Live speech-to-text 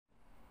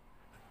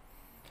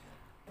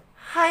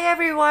Hi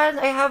everyone,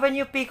 I have a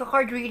new pick a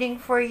card reading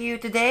for you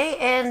today,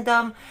 and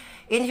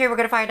in here we're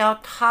gonna find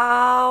out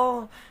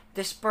how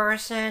this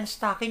person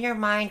stuck in your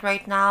mind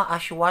right now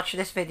as you watch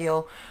this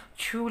video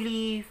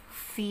truly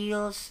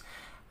feels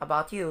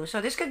about you.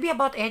 So this could be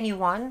about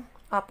anyone,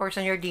 a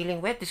person you're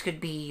dealing with. This could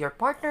be your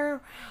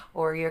partner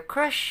or your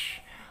crush,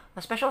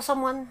 a special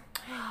someone,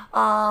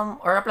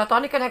 or a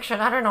platonic connection.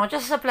 I don't know.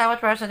 Just apply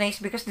what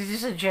resonates because this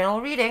is a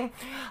general reading.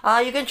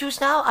 You can choose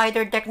now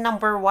either deck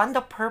number one,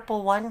 the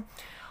purple one,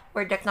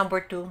 or deck number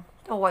two,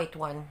 the white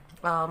one.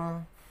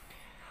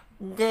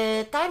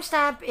 The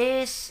timestamp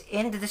is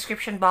in the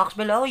description box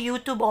below.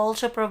 YouTube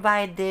also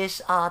provide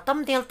this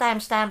thumbnail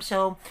timestamp,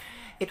 so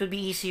it would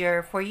be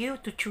easier for you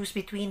to choose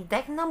between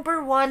deck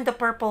number one, the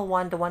purple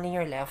one, the one in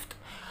your left,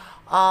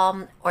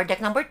 or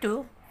deck number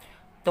two,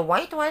 the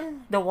white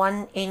one, the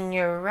one in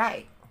your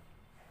right.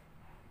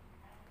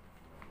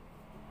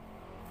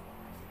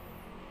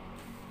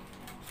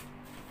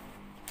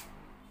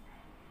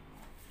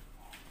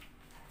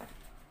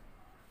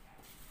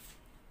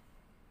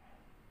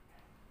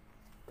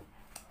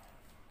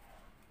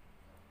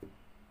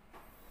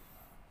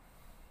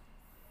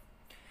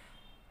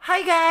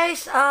 Hi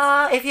guys!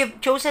 If you've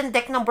chosen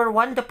deck number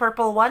one, the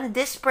purple one,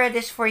 this spread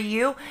is for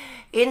you.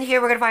 In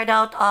here, we're gonna find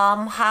out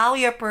how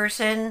your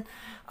person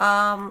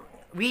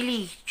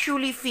really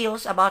truly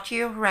feels about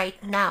you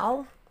right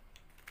now.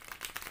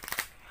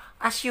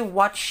 As you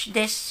watch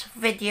this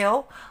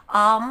video,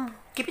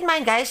 keep in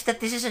mind guys that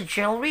this is a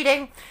general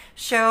reading,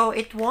 so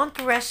it won't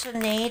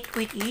resonate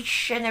with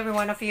each and every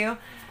one of you.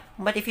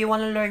 But if you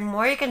want to learn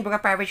more, you can book a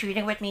private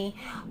reading with me.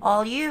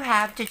 All you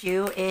have to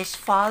do is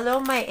follow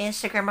my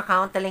Instagram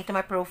account. The link to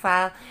my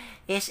profile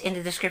is in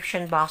the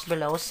description box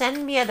below.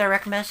 Send me a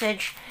direct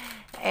message,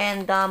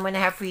 and when I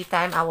have free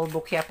time, I will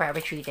book you a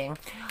private reading.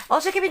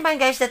 Also, keep in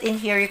mind, guys, that in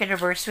here, you can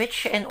reverse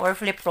switch and or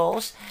flip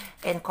roles,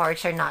 and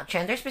cards are not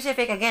gender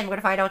specific. Again, we're going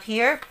to find out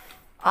here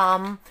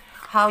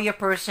how your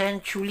person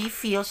truly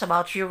feels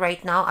about you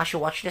right now as you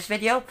watch this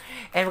video.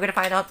 And we're going to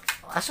find out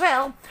as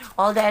well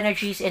all the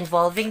energies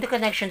involving the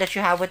connection that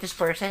you have with this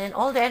person and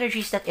all the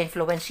energies that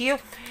influence you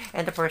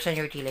and the person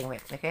you're dealing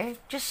with, okay?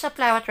 Just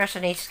apply what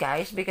resonates,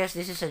 guys, because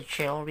this is a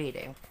chill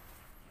reading.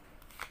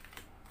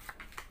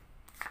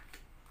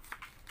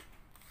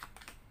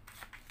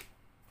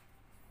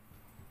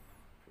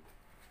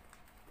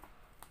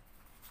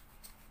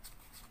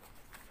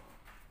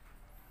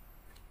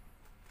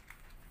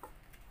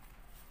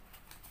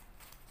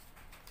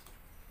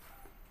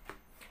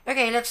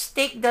 Okay, let's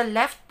take the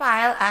left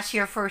pile as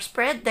your first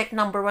spread. Deck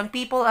number one,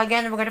 people.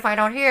 Again, we're going to find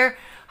out here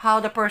how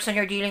the person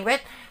you're dealing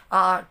with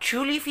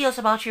truly feels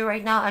about you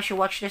right now as you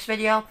watch this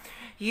video.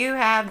 You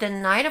have the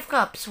Nine of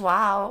Cups.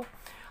 Wow.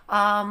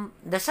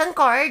 The Sun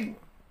card,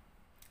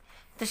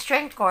 the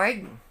Strength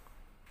card,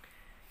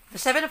 the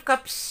Seven of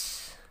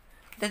Cups,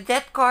 the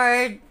Death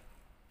card,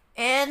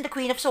 and the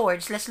Queen of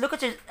Swords. Let's look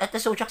at the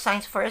zodiac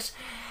signs first.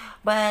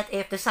 But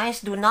if the signs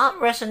do not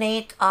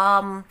resonate,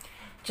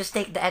 just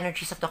take the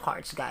energies of the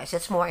cards, guys.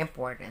 It's more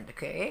important,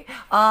 okay?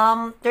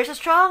 There's a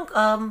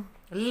strong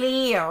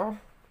Leo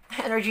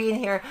energy in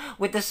here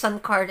with the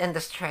Sun card and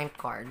the Strength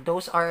card.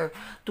 Those are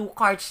two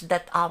cards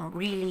that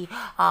really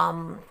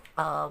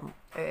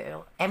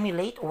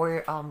emulate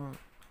or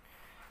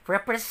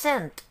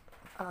represent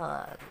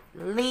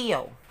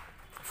Leo,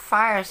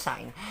 fire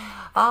sign.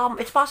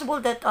 It's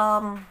possible that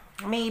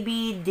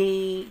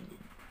maybe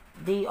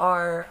they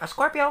are a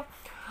Scorpio,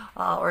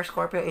 or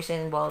Scorpio is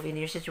involved in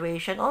your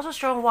situation. Also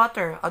strong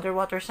water. Other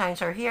water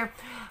signs are here.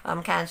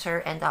 Cancer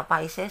and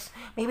Pisces.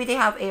 Maybe they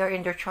have air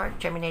in their chart.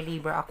 Gemini,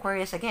 Libra,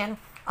 Aquarius. Again,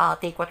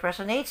 take what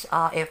resonates.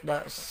 If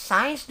the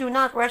signs do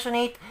not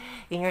resonate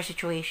in your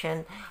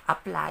situation,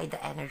 apply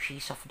the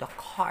energies of the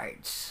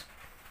cards.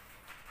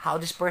 How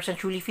this person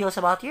truly feels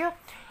about you.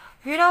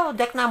 You know,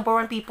 deck number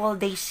one, people,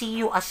 they see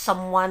you as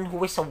someone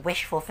who is a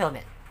wish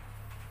fulfillment.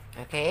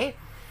 Okay?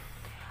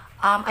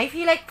 I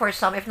feel like for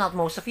some, if not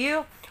most of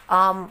you,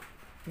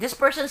 this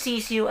person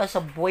sees you as a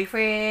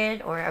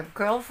boyfriend or a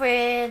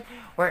girlfriend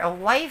or a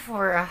wife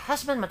or a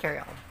husband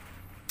material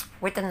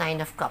with the Nine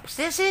of Cups.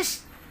 This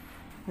is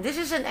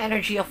an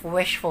energy of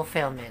wish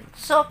fulfillment.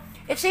 So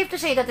it's safe to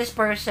say that this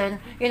person,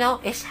 you know,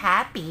 is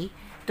happy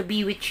to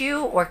be with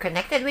you or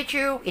connected with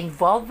you,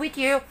 involved with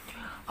you.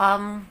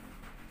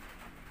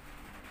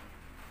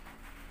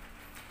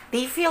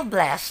 They feel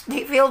blessed.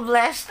 They feel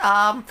blessed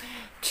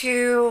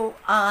to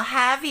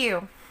have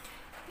you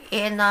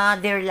in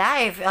their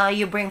life.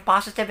 You bring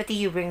positivity,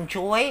 you bring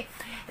joy,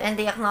 and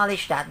they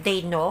acknowledge that.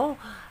 They know,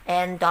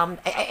 and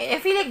I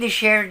feel like they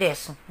share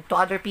this to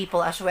other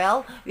people as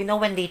well. You know,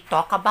 when they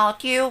talk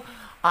about you,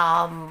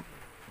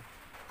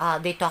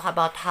 they talk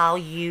about how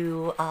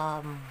you,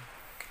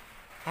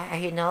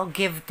 you know,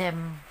 give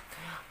them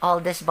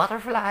all these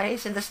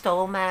butterflies in the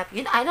stomach.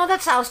 You know, I know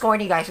that sounds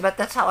corny, guys, but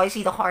that's how I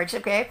see the cards,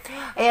 okay?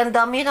 And,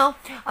 you know,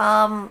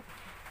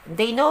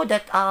 they know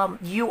that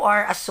you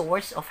are a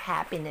source of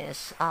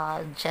happiness,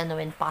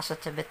 genuine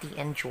positivity,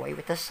 and joy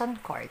with the Sun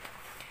card.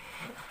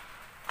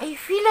 I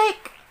feel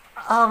like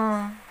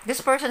this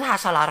person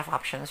has a lot of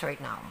options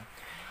right now.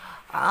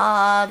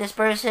 This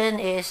person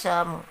is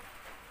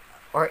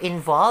or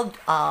involved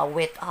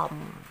with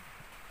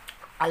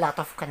a lot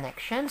of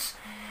connections.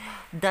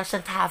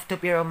 Doesn't have to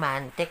be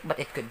romantic, but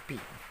it could be.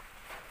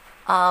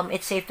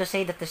 It's safe to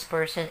say that this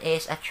person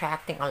is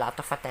attracting a lot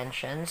of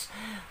attentions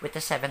with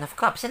the Seven of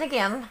Cups. And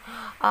again,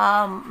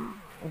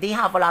 they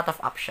have a lot of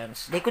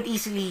options. They could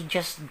easily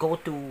just go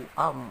to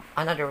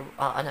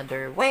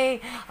another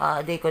way.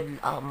 They could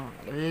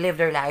live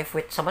their life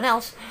with someone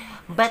else.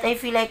 But I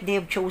feel like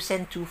they've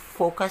chosen to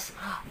focus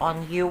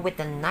on you with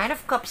the Nine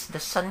of Cups, the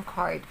Sun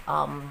card,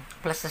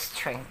 plus the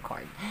Strength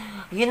card.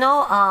 You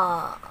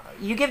know,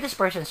 you give this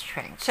person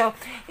strength. So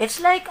it's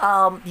like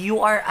you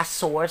are a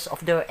source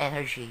of their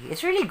energy.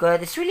 It's really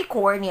good. It's really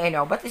corny, I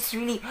know, but it's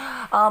really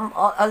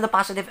all the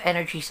positive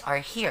energies are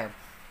here.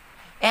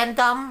 And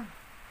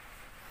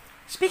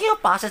speaking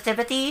of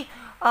positivity,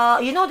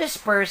 you know, this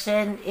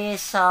person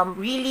is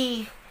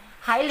really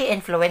highly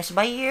influenced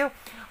by you.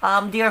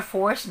 They are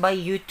forced by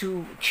you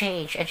to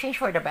change and change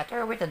for the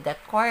better with the Death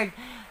card.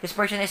 This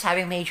person is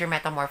having major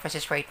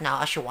metamorphosis right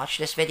now as you watch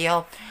this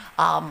video.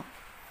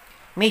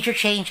 Major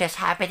changes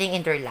happening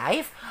in their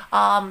life.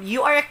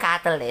 You are a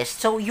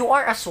catalyst, so you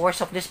are a source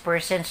of this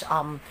person's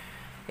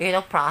you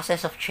know,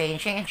 process of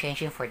changing and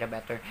changing for the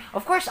better.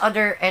 Of course,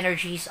 other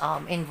energies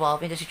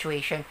involved in the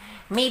situation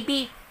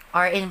maybe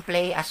are in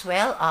play as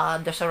well.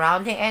 The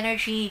surrounding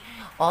energy,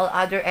 all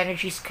other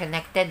energies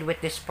connected with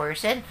this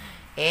person,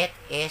 it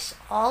is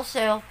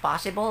also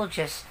possible.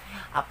 Just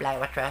apply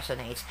what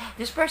resonates.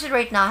 This person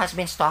right now has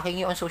been stalking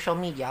you on social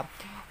media,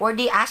 or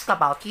they ask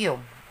about you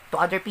to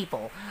other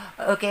people.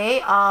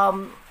 Okay,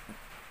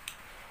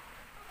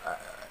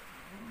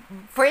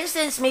 for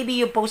instance, maybe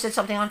you posted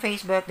something on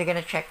Facebook, they're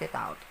gonna check it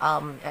out.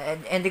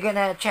 And they're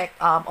gonna check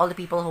all the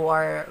people who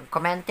are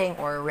commenting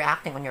or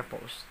reacting on your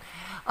post.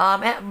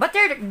 But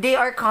they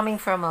are coming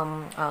from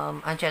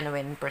a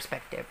genuine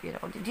perspective. You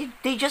know,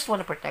 they just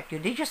want to protect you.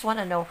 They just want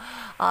to know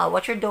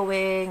what you're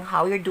doing,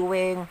 how you're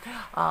doing,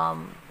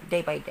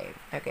 day by day.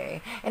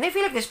 Okay, and I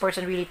feel like this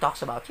person really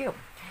talks about you.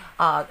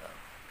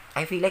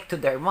 I feel like to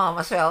their mom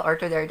as well, or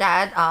to their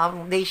dad,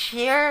 they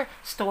share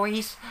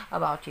stories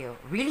about you,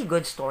 really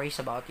good stories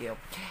about you,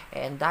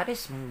 and that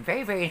is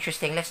very, very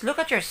interesting. Let's look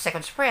at your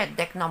second spread.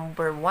 Deck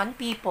number 1,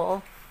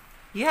 people.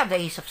 You have the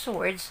Ace of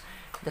Swords,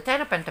 the Ten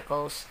of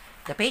Pentacles,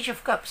 the Page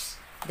of Cups,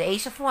 the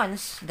Ace of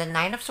Wands, the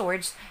Nine of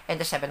Swords, and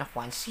the Seven of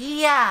Wands.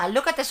 Yeah,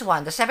 look at this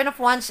one, the Seven of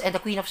Wands and the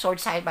Queen of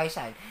Swords side by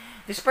side.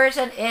 This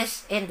person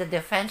is in the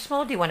defense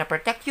mode. They want to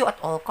protect you at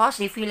all costs.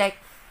 They feel like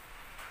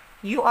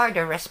you are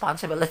their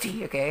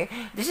responsibility, okay?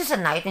 This is a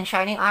Knight in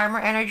Shining Armor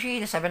energy,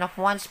 the Seven of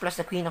Wands plus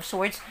the Queen of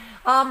Swords.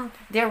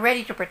 They're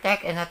ready to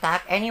protect and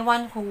attack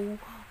anyone who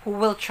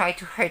will try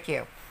to hurt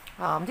you.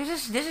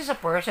 This is a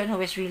person who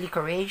is really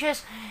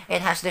courageous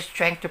and has the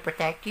strength to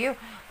protect you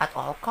at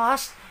all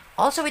costs.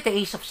 Also with the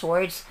Ace of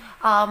Swords,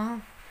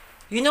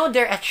 you know,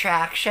 their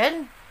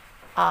attraction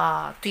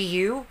to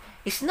you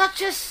is not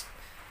just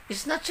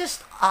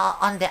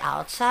on the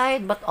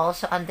outside, but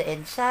also on the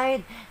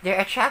inside. They're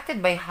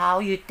attracted by how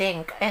you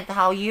think and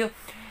how you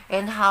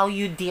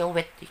deal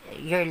with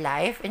your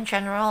life in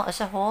general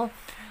as a whole.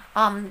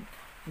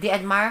 They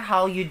admire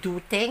how you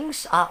do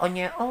things on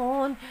your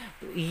own.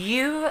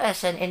 You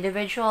as an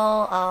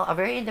individual, a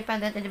very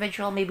independent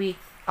individual, maybe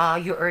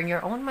you earn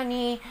your own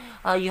money,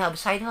 you have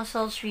side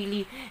hustles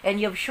really,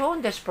 and you've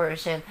shown this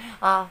person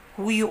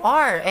who you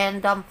are,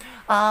 and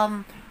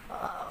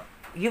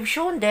you've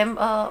shown them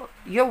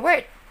your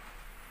worth,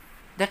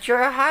 that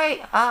you're a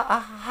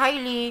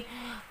highly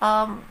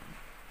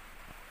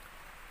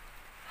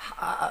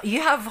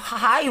you have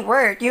high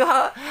worth. You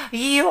are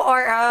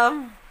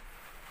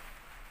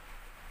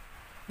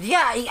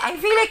yeah, I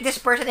feel like this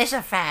person is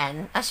a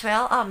fan as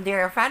well.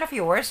 They're a fan of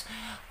yours.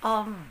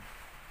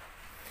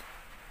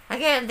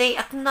 Again, they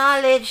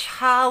acknowledge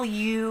how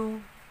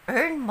you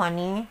earn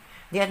money.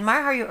 They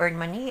admire how you earn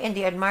money, and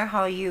they admire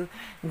how you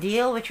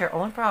deal with your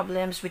own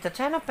problems with the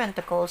Ten of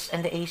Pentacles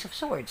and the Ace of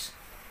Swords.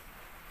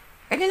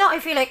 And you know, I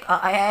feel like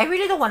I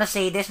really don't want to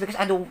say this because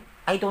I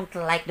don't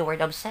like the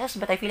word obsessed,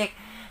 but I feel like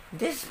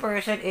this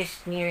person is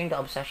nearing the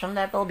obsession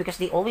level because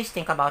they always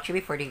think about you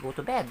before they go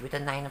to bed with the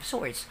Nine of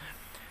Swords.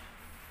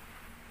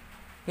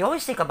 They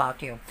always think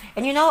about you.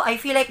 And you know, I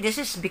feel like this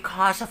is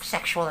because of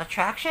sexual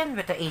attraction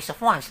with the Ace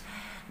of Wands.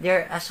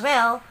 They're as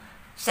well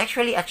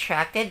sexually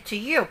attracted to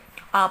you.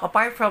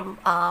 Apart from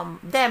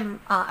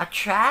them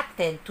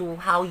attracted to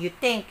how you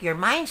think, your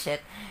mindset,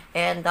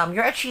 and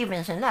your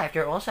achievements in life,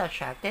 they're also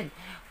attracted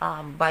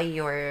by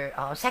your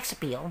sex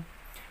appeal.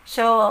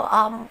 So,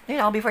 you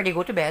know, before they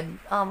go to bed,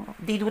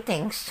 they do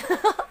things.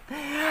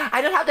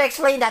 I don't have to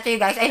explain that to you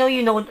guys. I know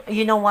you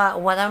know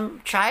what I'm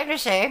trying to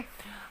say.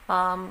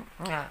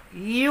 Yeah,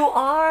 you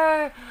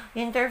are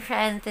in their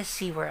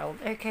fantasy world,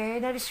 okay?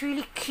 That is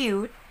really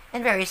cute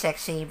and very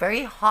sexy,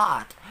 very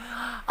hot.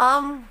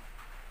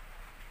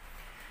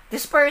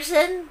 This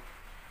person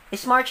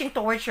is marching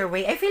towards your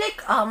way. I feel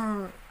like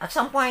at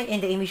some point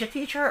in the immediate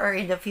future or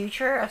in the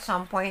future, at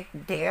some point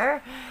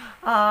there,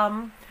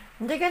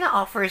 they're gonna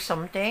offer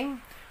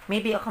something.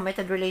 maybe a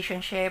committed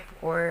relationship,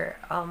 or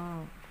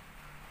an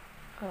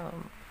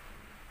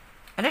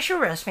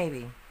assurance,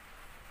 maybe.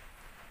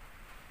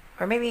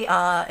 Or maybe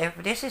if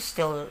this is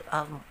still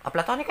a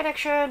platonic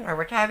connection or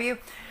what have you,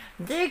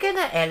 they're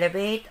gonna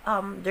elevate,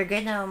 they're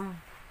gonna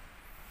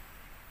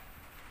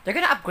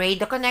upgrade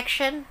the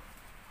connection.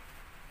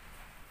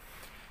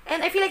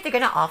 And I feel like they're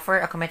gonna offer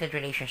a committed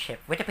relationship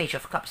with the Page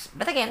of Cups.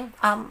 But again,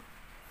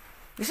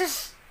 this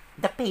is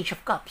the Page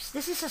of Cups.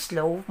 This is a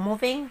slow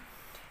moving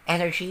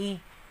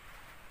energy.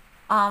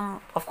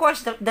 Of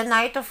course, the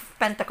Knight of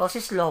Pentacles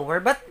is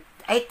lower, but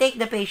I take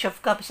the Page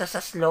of Cups as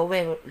a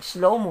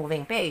slow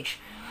moving page.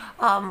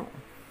 Um,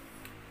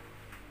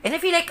 and I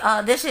feel like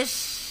this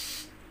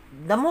is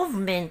the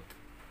movement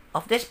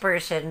of this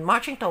person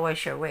marching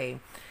towards your way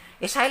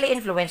is highly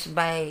influenced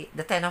by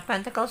the Ten of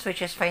Pentacles,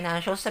 which is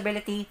financial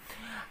stability.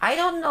 I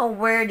don't know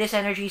where this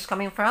energy is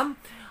coming from.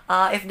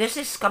 If this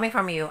is coming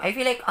from you, I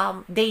feel like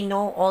they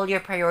know all your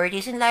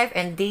priorities in life,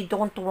 and they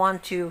don't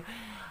want to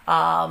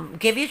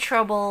give you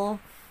trouble.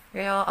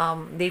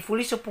 They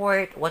fully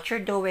support what you're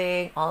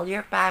doing, all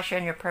your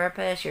passion, your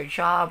purpose, your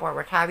job, or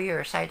what have you,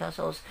 your side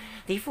hustles.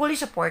 They fully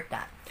support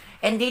that,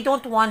 and they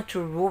don't want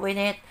to ruin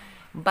it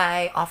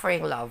by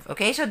offering love.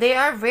 Okay, so they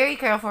are very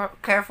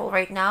careful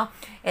right now,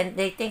 and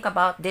they think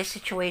about this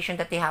situation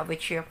that they have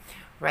with you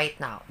right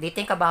now. They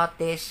think about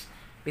this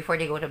before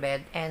they go to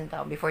bed, and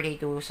before they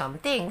do some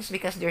things,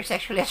 because they're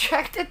sexually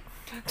attracted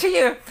to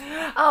you.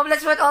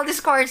 Let's put all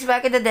these cards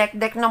back in the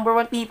deck number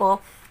 1,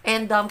 people,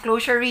 and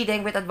close your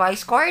reading with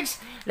advice cards.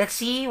 Let's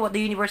see what the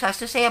universe has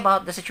to say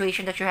about the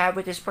situation that you have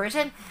with this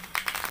person.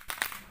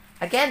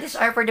 Again, these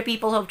are for the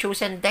people who have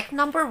chosen deck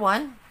number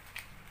 1,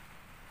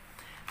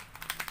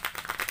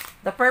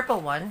 the purple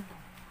one.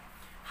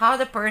 How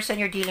the person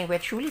you're dealing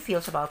with truly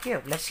feels about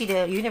you. Let's see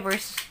the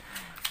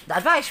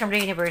advice from the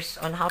universe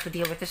on how to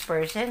deal with this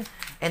person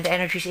and the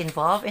energies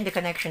involved in the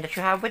connection that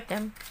you have with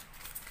them.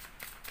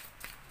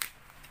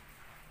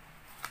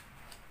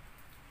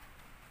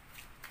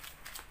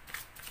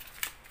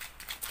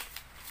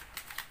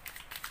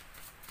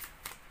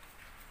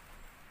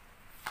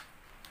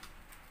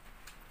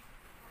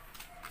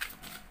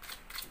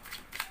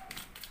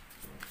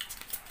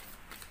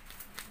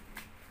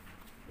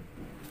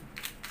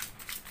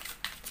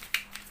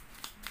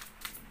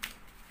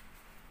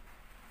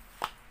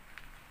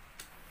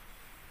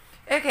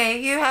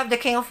 Okay, you have the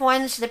King of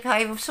Wands, the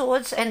Five of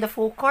Swords, and the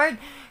Fool card.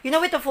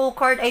 With the Fool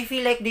card, I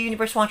feel like the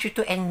universe wants you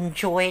to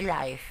enjoy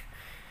life.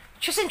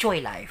 Just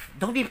enjoy life.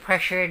 Don't be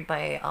pressured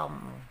by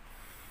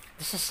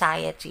the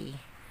society,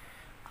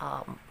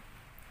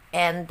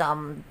 and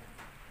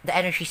the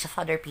energies of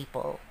other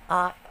people.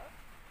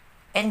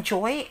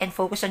 Enjoy and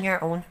focus on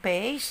your own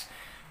pace.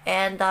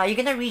 And you're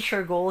gonna reach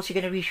your goals,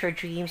 you're gonna reach your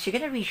dreams, you're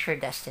gonna reach your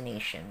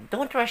destination.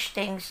 Don't rush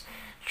things,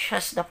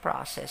 trust the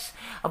process.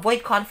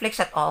 Avoid conflicts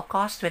at all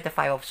costs with the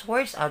Five of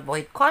Swords.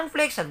 Avoid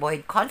conflicts,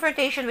 avoid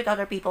confrontation with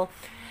other people,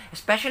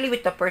 especially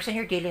with the person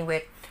you're dealing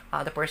with,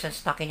 the person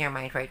stuck in your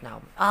mind right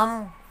now.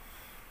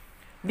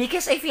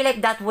 Because I feel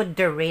like that would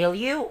derail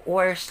you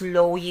or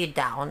slow you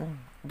down.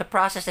 The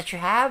process that you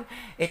have,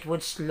 it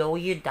would slow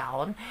you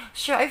down.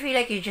 So I feel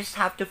like you just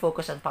have to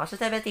focus on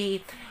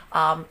positivity.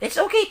 It's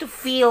okay to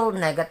feel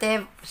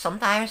negative.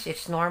 Sometimes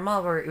it's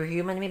normal. We're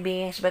human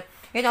beings, but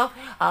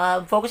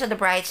focus on the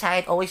bright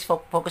side. Always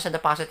focus on the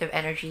positive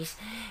energies,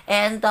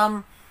 and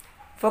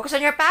focus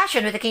on your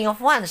passion with the King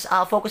of Wands.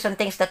 Focus on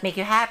things that make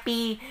you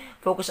happy.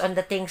 Focus on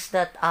the things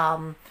that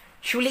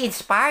truly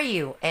inspire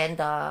you,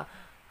 and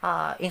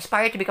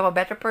inspire you to become a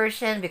better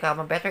person, become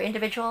a better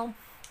individual.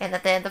 And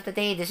at the end of the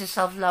day, this is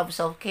self-love,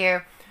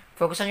 self-care.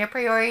 Focus on your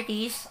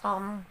priorities.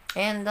 And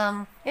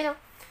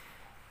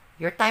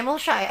your time will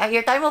shine.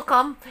 Your time will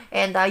come,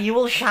 and you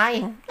will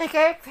shine.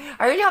 Okay.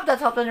 I really hope that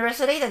helped and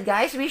resonated,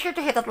 guys. Be sure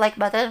to hit that like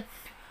button,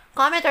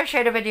 comment or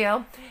share the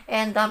video.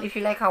 And if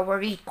you like how we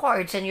read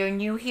cards and you're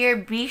new here,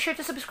 be sure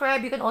to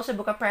subscribe. You can also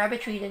book a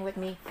private reading with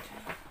me.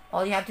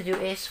 All you have to do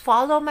is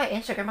follow my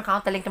Instagram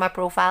account. The link to my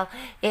profile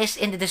is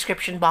in the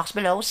description box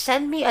below.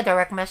 Send me a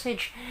direct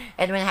message,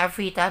 and when I have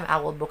free time, I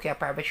will book you a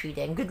private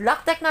reading. Good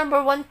luck, deck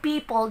number 1,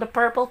 people, the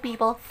purple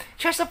people.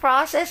 Trust the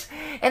process,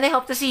 and I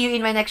hope to see you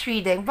in my next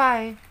reading.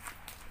 Bye!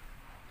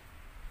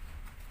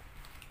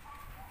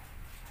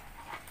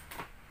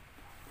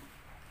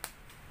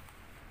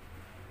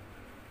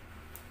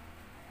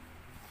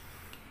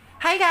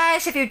 Hi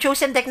guys, if you've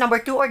chosen deck number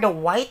 2 or the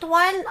white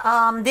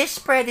one, this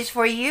spread is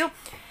for you.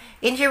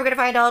 In here, we're going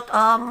to find out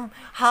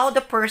how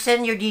the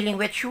person you're dealing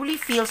with truly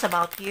feels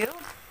about you.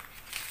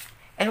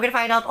 And we're going to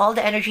find out all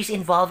the energies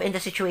involved in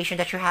the situation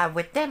that you have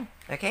with them.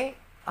 Okay?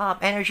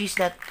 Energies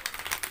that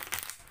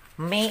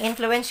may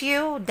influence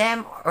you,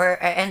 them,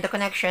 and the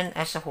connection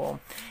as a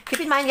whole. Keep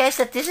in mind, guys,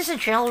 that this is a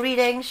general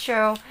reading,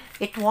 so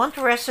it won't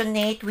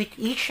resonate with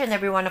each and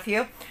every one of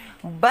you.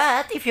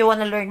 But if you want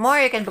to learn more,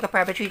 you can book a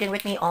private reading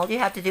with me. All you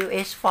have to do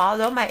is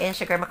follow my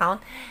Instagram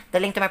account. The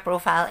link to my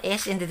profile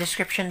is in the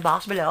description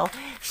box below.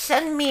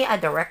 Send me a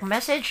direct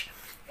message,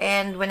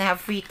 And when I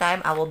have free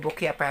time, I will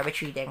book you a private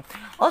reading.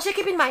 Also,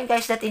 keep in mind,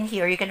 guys, that in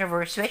here, you can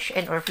reverse switch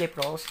and or flip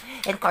roles.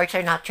 And cards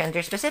are not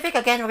gender specific.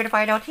 Again, we're going to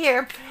find out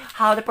here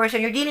how the person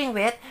you're dealing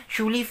with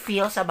truly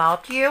feels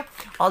about you.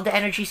 All the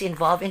energies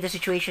involved in the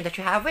situation that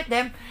you have with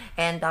them.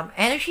 And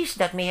energies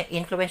that may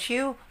influence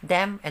you,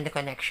 them, and the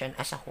connection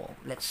as a whole.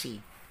 Let's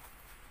see.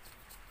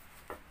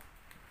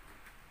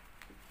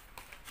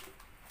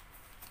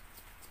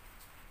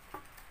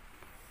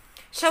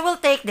 So we'll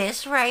take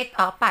this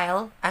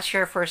pile as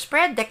your first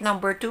spread. Deck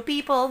number 2,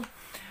 people.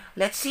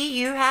 Let's see.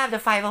 You have the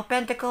 5 of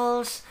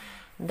Pentacles,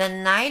 the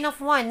 9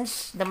 of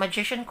Wands, the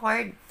Magician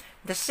card,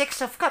 the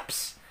 6 of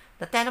Cups,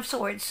 the 10 of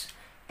Swords,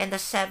 and the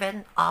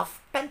 7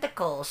 of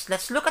Pentacles.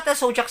 Let's look at the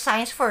zodiac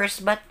signs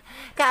first. But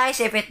guys,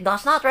 if it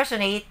does not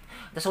resonate,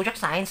 the zodiac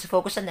signs,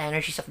 focus on the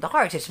energies of the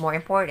cards. It's more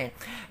important.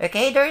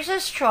 Okay, there's a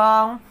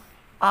strong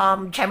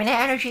Gemini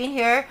energy in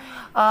here.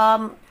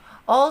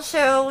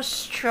 Also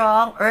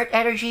strong Earth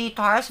energy,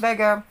 Taurus,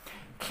 Virgo,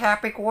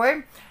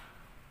 Capricorn.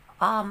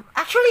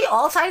 Actually,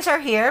 all signs are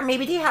here.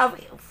 Maybe they have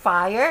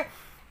fire,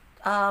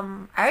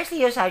 Aries,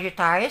 Leo,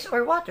 Sagittarius,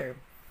 or water.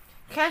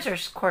 Cancer,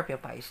 Scorpio,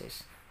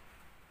 Pisces.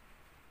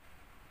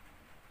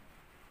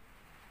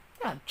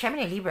 Yeah,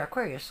 Gemini, Libra,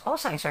 Aquarius. All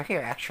signs are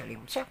here, actually.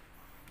 So,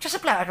 just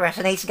apply what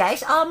resonates,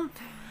 guys.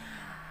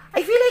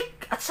 I feel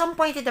like at some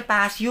point in the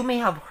past, you may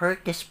have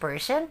hurt this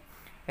person.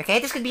 Okay,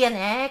 this could be an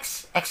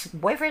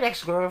ex-boyfriend,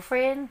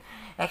 ex-girlfriend,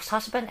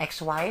 ex-husband,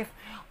 ex-wife,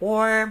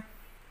 or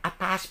a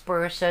past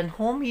person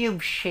whom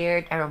you've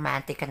shared a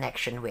romantic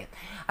connection with.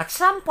 At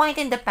some point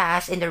in the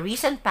past, in the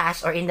recent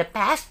past, or in the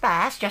past,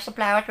 just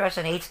apply what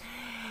resonates,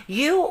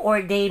 you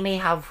or they may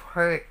have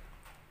hurt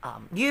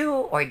you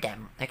or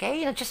them.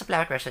 Okay, just apply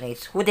what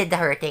resonates. Who did the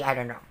hurting? I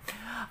don't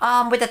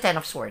know. With the 10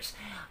 of Swords.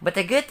 But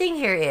the good thing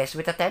here is,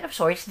 with the 10 of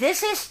Swords,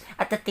 this is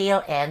at the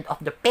tail end of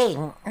the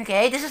pain.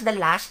 Okay? This is the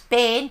last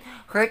pain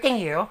hurting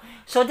you.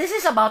 So, this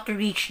is about to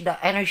reach the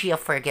energy of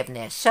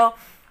forgiveness. So,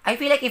 I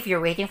feel like if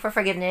you're waiting for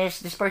forgiveness,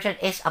 this person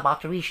is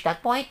about to reach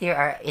that point. They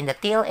are in the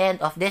tail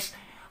end of this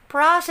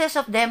process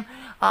of them,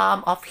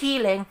 of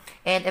healing.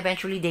 And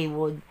eventually, they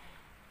would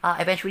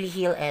eventually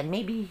heal and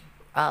maybe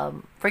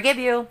forgive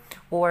you.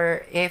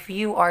 Or if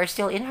you are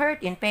still in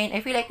hurt, in pain,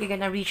 I feel like you're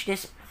gonna reach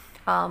this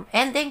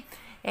ending.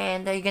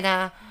 And you're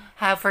gonna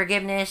have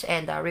forgiveness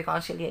and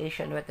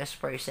reconciliation with this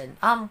person.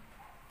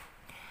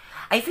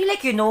 I feel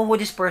like you know who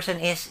this person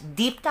is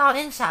deep down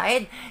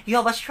inside. You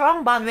have a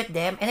strong bond with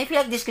them, and I feel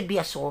like this could be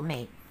a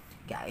soulmate,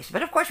 guys.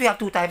 But of course, we have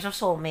 2 types of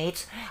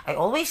soulmates. I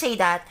always say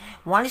that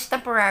one is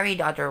temporary,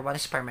 the other one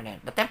is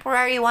permanent. The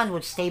temporary one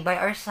would stay by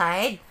our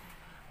side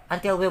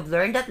until we've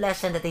learned that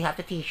lesson that they have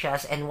to teach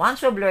us, and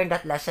once we've learned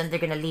that lesson,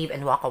 they're gonna leave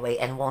and walk away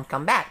and won't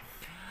come back.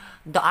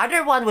 The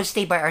other one would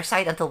stay by our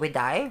side until we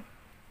die.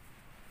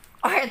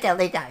 Or until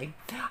they die.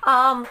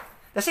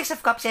 The 6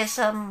 of Cups is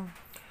a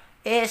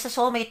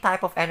soulmate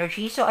type of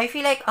energy. So I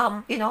feel like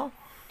I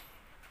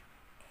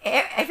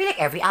feel like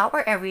every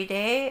hour, every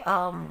day,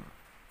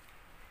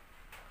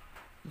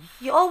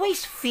 you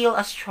always feel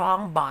a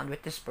strong bond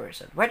with this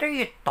person, whether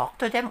you talk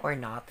to them or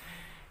not.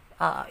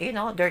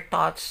 Their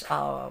thoughts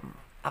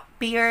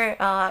appear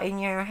in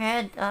your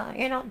head.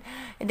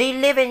 They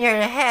live in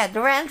your head,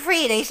 rent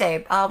free. They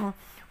say.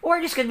 Or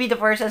this could be the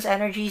person's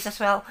energies as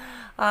well.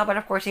 But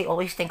of course, they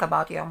always think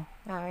about you.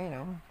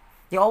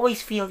 They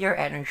always feel your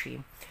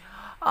energy.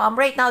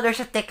 Right now, there's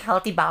a thick,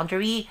 healthy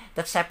boundary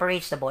that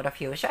separates the both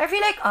of you. So I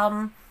feel like,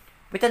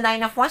 with the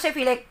 9 of Wands, I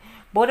feel like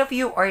both of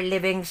you are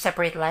living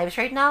separate lives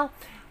right now.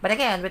 But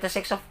again, with the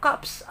 6 of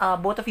Cups,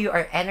 both of you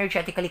are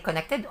energetically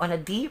connected on a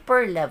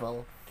deeper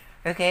level.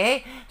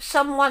 Okay?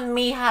 Someone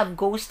may have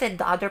ghosted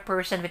the other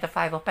person with the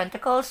 5 of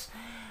Pentacles.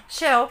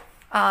 So,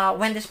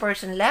 when this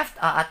person left,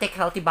 a thick,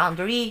 healthy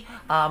boundary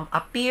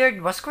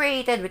was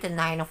created with the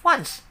 9 of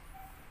Wands.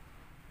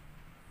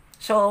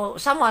 So,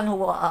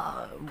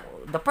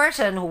 the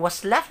person who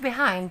was left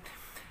behind,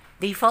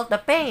 they felt the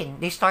pain.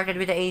 They started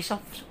with the Ace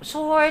of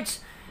Swords,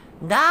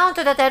 down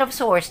to the 10 of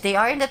Swords. They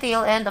are in the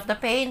tail end of the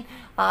pain.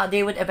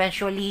 They would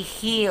eventually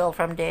heal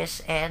from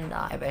this and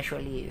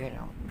eventually,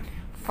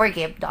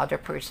 forgive the other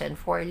person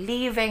for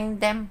leaving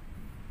them.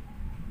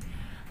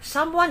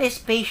 Someone is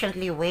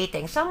patiently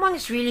waiting. Someone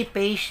is really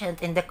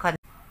patient in the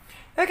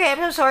Okay, I'm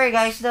so sorry,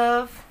 guys.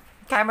 The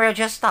camera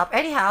just stopped.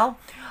 Anyhow,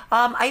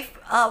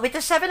 with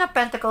the 7 of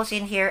Pentacles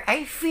in here,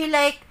 I feel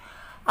like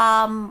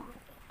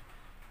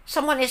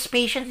someone is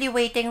patiently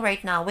waiting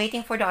right now,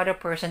 waiting for the other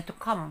person to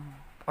come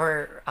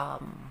or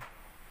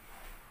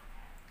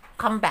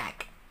come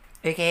back.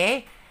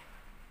 Okay?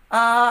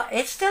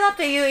 It's still up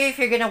to you if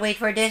you're gonna wait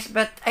for this,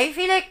 but I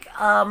feel like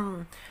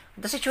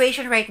the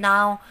situation right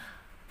now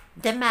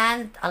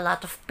demand a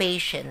lot of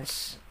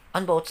patience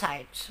on both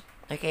sides.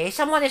 Okay,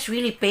 someone is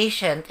really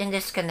patient in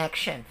this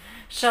connection.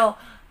 So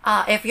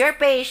if you're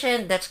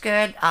patient, that's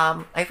good.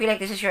 I feel like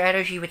this is your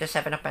energy with the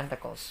 7 of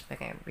Pentacles.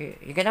 Okay,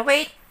 you're gonna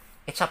wait.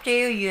 It's up to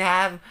you. You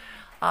have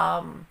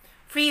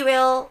free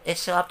will.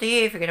 It's still up to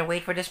you if you're gonna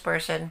wait for this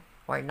person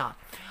or not.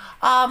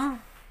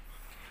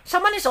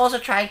 Someone is also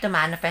trying to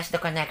manifest the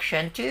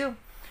connection too.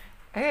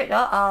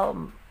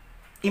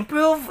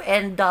 improve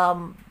and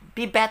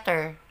be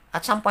better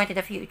at some point in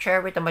the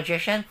future with the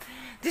magician.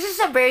 This is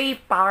a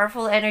very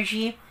powerful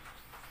energy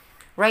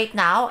right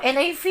now, and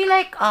I feel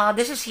like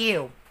this is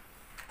you.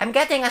 I'm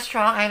getting a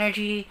strong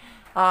energy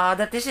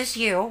that this is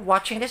you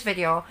watching this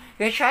video.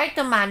 You're trying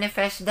to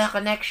manifest the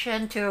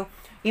connection to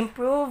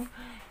improve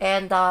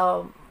and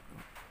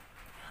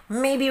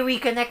maybe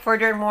reconnect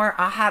furthermore,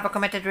 have a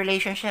committed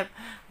relationship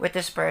with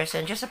this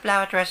person. Just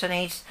apply what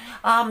resonates.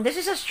 This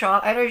is a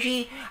strong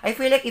energy. I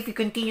feel like if you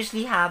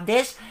continuously have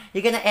this,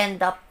 you're gonna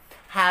end up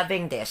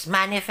having this,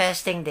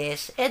 manifesting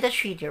this in the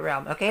 3D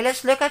realm. Okay,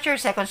 let's look at your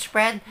second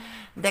spread.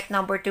 Deck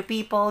number 2,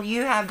 people.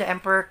 You have the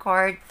Emperor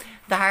card,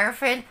 the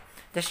Hierophant,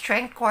 the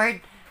Strength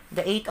card,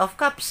 the 8 of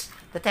Cups,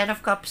 the 10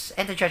 of Cups,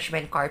 and the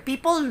Judgment card.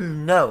 People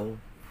know.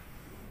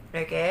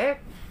 Okay?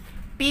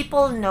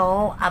 People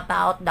know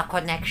about the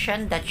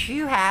connection that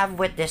you have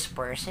with this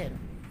person.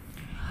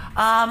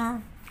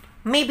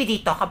 Maybe they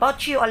talk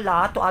about you a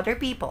lot to other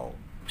people,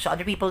 so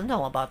other people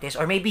know about this,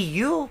 or maybe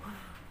you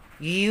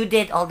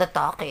did all the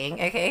talking.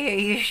 Okay,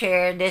 you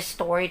share this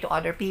story to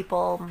other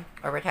people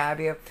or what have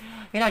you.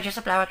 Just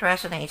apply what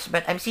resonates.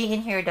 But I'm seeing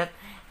in here that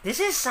this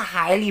is a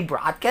highly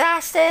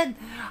broadcasted,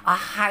 a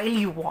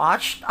highly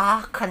watched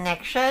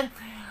connection.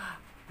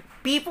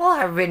 People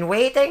have been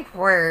waiting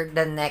for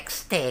the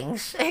next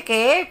things.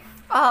 Okay.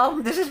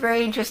 This is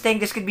very interesting.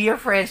 This could be your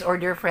friends or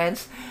their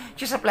friends.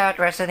 Just apply what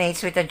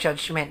resonates with the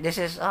judgment. This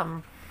is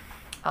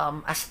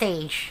a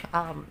stage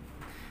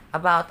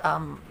about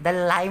the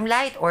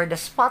limelight or the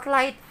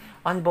spotlight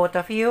on both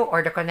of you,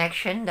 or the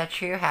connection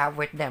that you have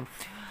with them.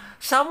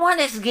 Someone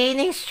is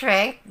gaining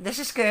strength. This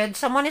is good.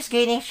 Someone is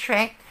gaining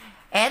strength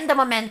and the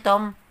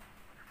momentum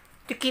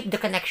to keep the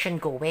connection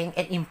going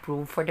and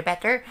improve for the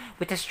better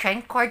with the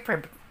Strength card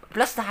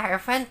plus the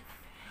Hierophant.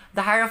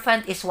 The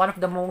Hierophant is one of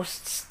the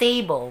most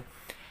stable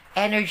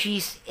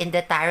energies in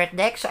the Tarot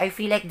deck, so I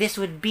feel like this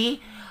would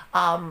be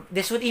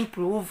this would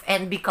improve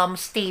and become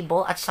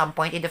stable at some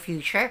point in the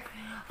future.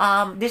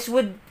 This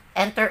would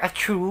enter a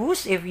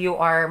truce if you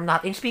are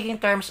not in speaking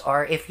terms,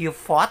 or if you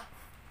fought.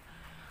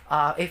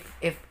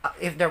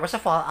 If there was a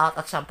fallout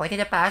at some point in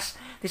the past,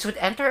 this would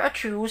enter a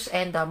truce,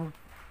 and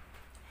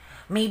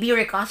maybe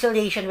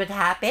reconciliation would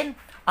happen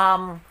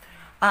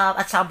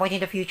at some point in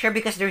the future,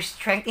 because there's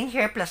strength in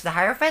here, plus the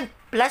Hierophant,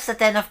 plus the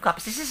 10 of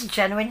Cups. This is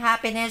genuine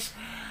happiness.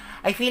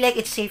 I feel like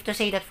it's safe to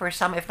say that for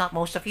some, if not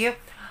most of you,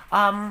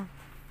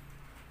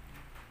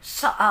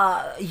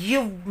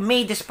 you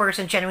made this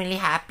person genuinely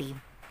happy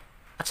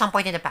at some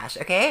point in the past,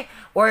 okay?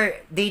 Or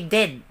they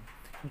did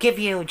give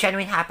you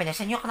genuine happiness,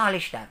 and you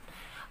acknowledge that.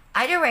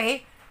 Either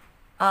way,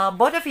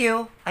 both of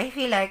you, I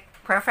feel like,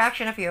 for a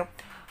fraction of you,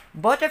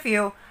 both of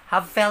you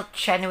have felt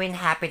genuine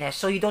happiness,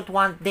 so you don't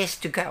want this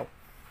to go.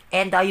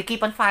 And you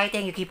keep on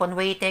fighting, you keep on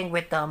waiting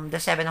with the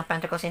 7 of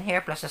Pentacles in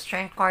here, plus the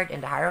Strength card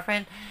and the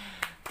Hierophant.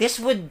 This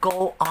would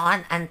go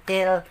on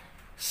until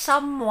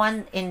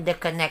someone in the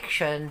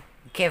connection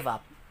give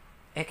up.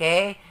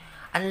 Okay?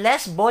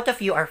 Unless both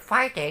of you are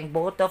fighting,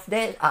 both of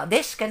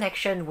this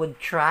connection would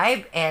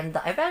thrive, and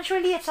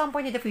eventually at some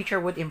point in the future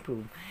would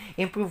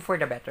improve for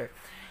the better.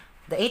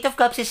 The 8 of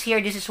Cups is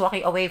here. This is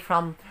walking away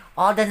from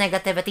all the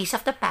negativities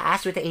of the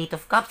past with the 8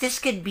 of Cups. This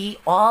could be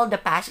all the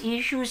past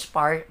issues,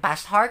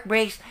 past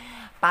heartbreaks,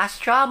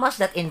 past traumas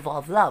that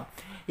involve love.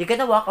 You're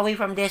gonna walk away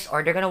from this,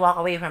 or they're gonna walk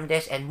away from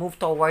this and move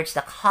towards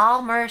the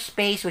calmer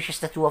space, which is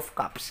the 2 of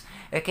Cups.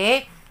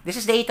 Okay? This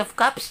is the 8 of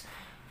Cups.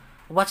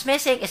 What's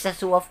missing is the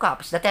 2 of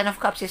Cups. The 10 of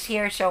Cups is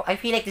here, so I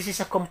feel like this is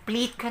a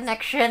complete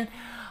connection.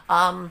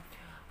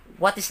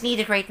 What is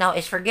needed right now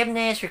is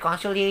forgiveness,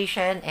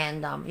 reconciliation,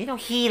 and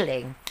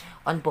healing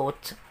on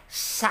both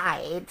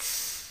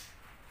sides.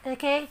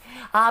 Okay?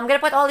 I'm gonna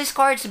put all these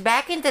cards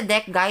back in the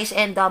deck, guys,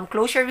 and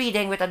close your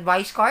reading with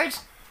advice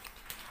cards.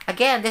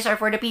 Again, these are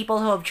for the people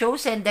who have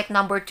chosen deck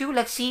number 2.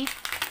 Let's see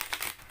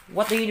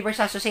what the universe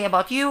has to say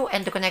about you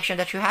and the connection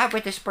that you have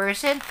with this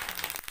person.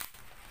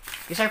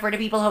 These are for the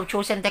people who have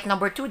chosen deck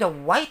number 2, the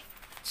white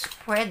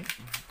spread,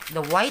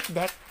 the white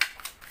deck.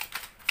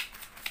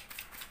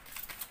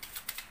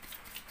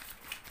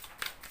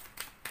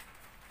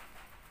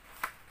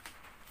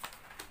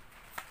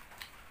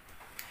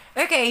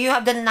 Okay, you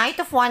have the Knight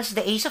of Wands,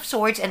 the Ace of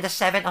Swords, and the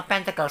 7 of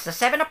Pentacles. The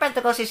 7 of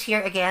Pentacles is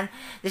here again.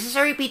 This is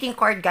a repeating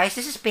card, guys.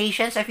 This is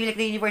patience. I feel like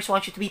the universe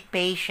wants you to be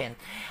patient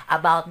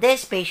about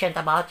this, patient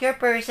about your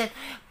person,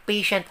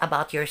 patient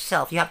about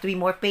yourself. You have to be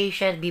more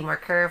patient, be more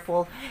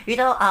careful.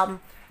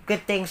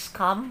 Good things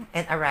come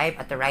and arrive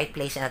at the right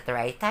place and at the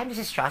right time. This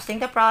is trusting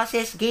the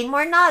process. Gain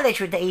more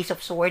knowledge with the Ace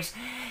of Swords.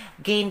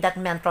 Gain that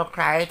mental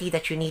clarity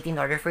that you need in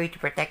order for you to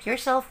protect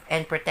yourself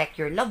and protect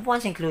your loved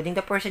ones, including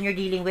the person you're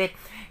dealing with,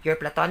 your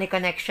platonic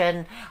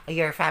connection,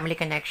 your family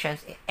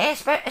connections,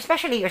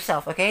 especially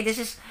yourself. Okay, this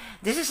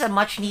is a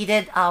much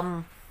needed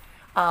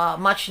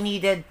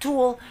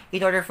tool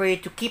in order for you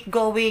to keep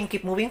going,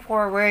 keep moving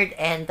forward,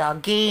 and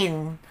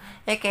gain.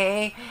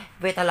 Okay,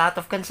 with a lot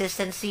of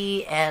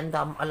consistency and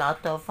a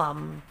lot of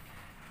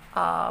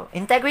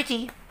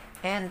integrity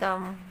and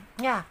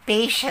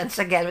patience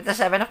again with the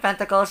 7 of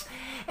Pentacles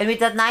and with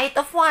the Knight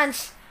of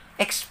Wands.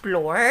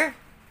 explore.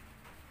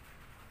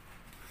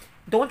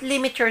 Don't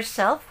limit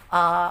yourself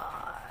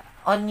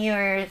on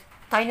your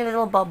tiny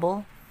little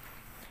bubble.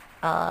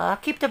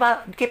 Keep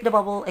the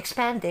bubble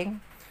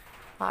expanding.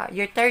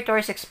 Your territory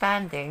is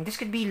expanding. This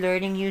could be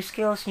learning new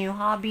skills, new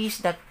hobbies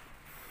that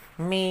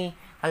may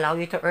allow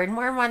you to earn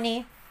more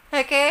money.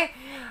 Okay?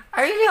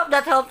 I really hope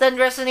that helped and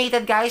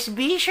resonated, guys.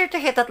 Be sure to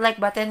hit that like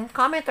button,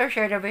 comment, or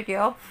share the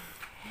video.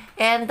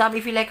 And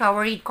if you like how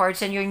I read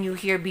cards and you're new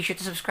here, be sure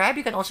to subscribe.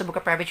 You can also book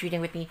a private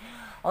reading with me.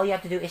 All you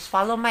have to do is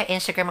follow my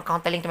Instagram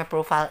account. The link to my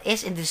profile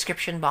is in the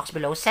description box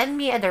below. Send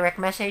me a direct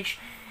message.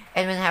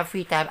 And when I have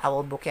free time, I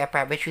will book you a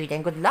private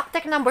reading. Good luck,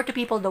 tech number to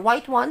people, the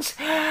white ones.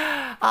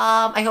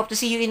 I hope to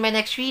see you in my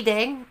next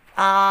reading.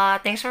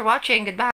 Thanks for watching. Goodbye.